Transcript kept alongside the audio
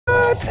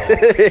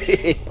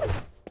What?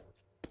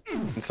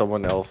 And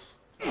someone else.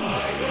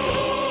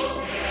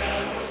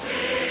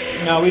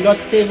 No, we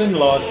got 7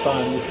 last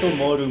time. There's still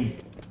more room.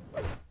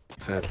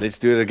 So let's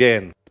do it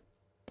again.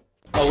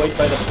 I'll wait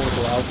by the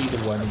portal. I'll be the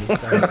one this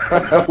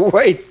time.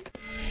 Wait.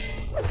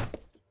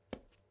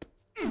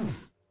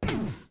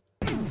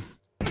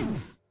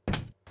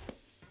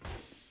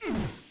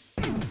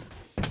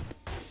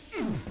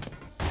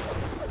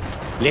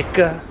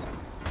 Lekker.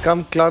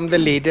 Come climb the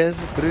ladder,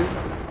 bro.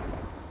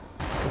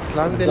 Come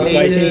climb the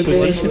Guys in ladder.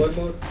 position.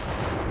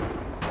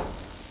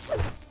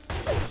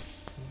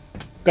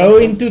 Go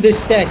into the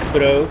stack,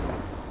 bro.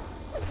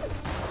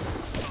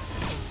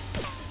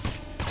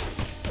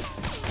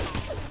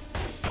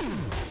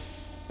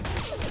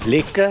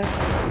 Lekker.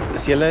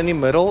 Is julle in die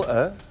middel,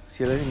 Is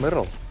julle in die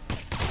middel?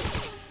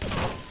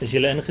 Is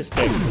julle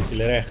ingesteek? Is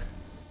julle reg?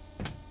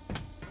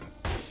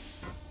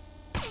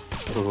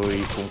 Oh,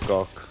 hier kom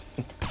kak.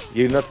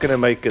 You're not gonna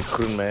make it,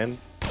 groen man.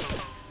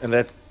 And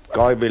that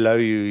guy below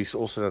you is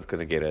also not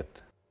gonna get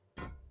it.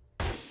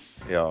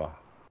 Yeah.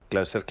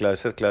 Closer,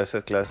 closer,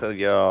 closer, closer.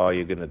 Yeah,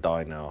 you're gonna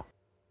die now.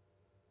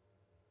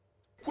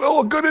 Well,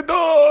 I'm gonna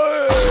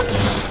die!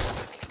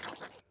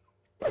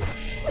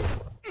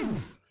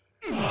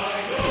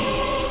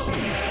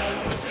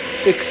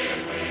 6.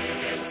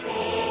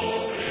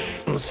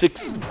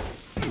 6.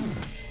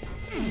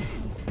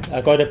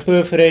 I got a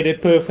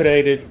perforated. 2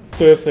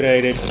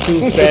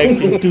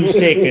 frags in 2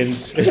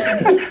 seconds.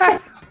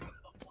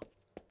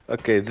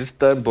 Okay, this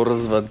time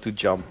Boris want to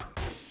jump.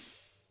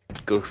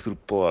 Go through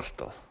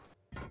portal.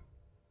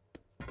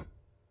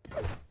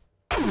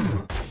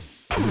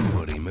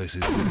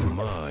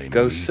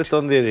 Go sit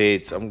on their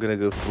heads. I'm gonna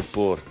go through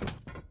portal.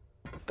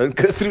 Don't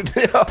go through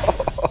there.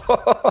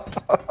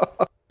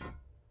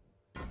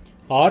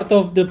 Heart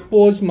of the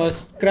paws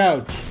must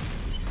crouch.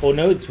 Oh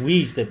no, it's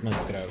Wheeze that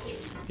must crouch.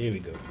 There we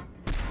go.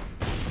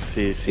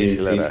 See,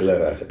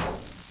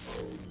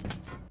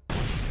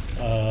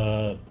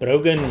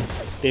 Brogan,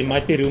 there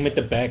might be room at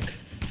the back.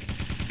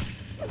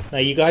 Now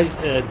you guys,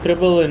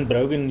 Tribble and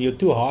Brogan, you're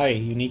too high.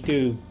 You need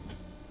to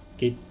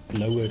get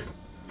lower.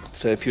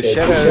 So if your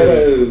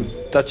shadow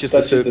touches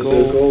the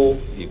circle,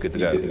 you're good to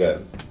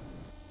go.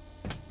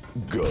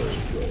 Good.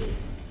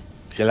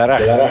 Julle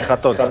reg,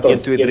 gat ons. 1,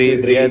 2,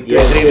 3, 1, 2,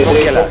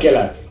 3, nog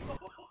julle.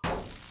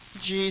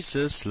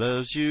 Jesus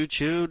loves you,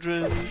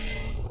 children.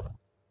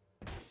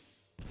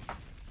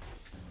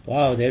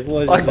 Wow, that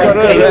was... I got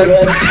a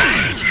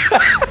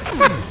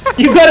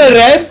You got a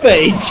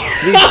rampage!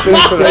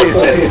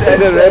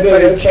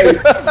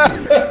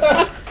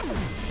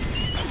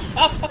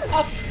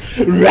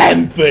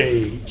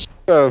 Rampage!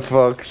 Oh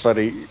fuck,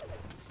 funny.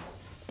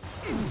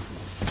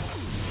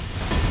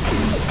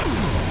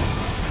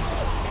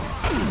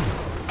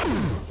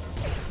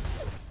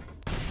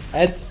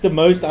 That's the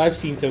most I've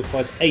seen so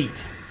far. It's 8.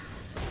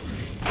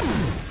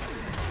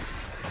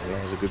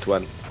 That was a good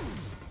one.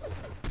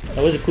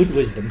 That was a good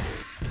wisdom.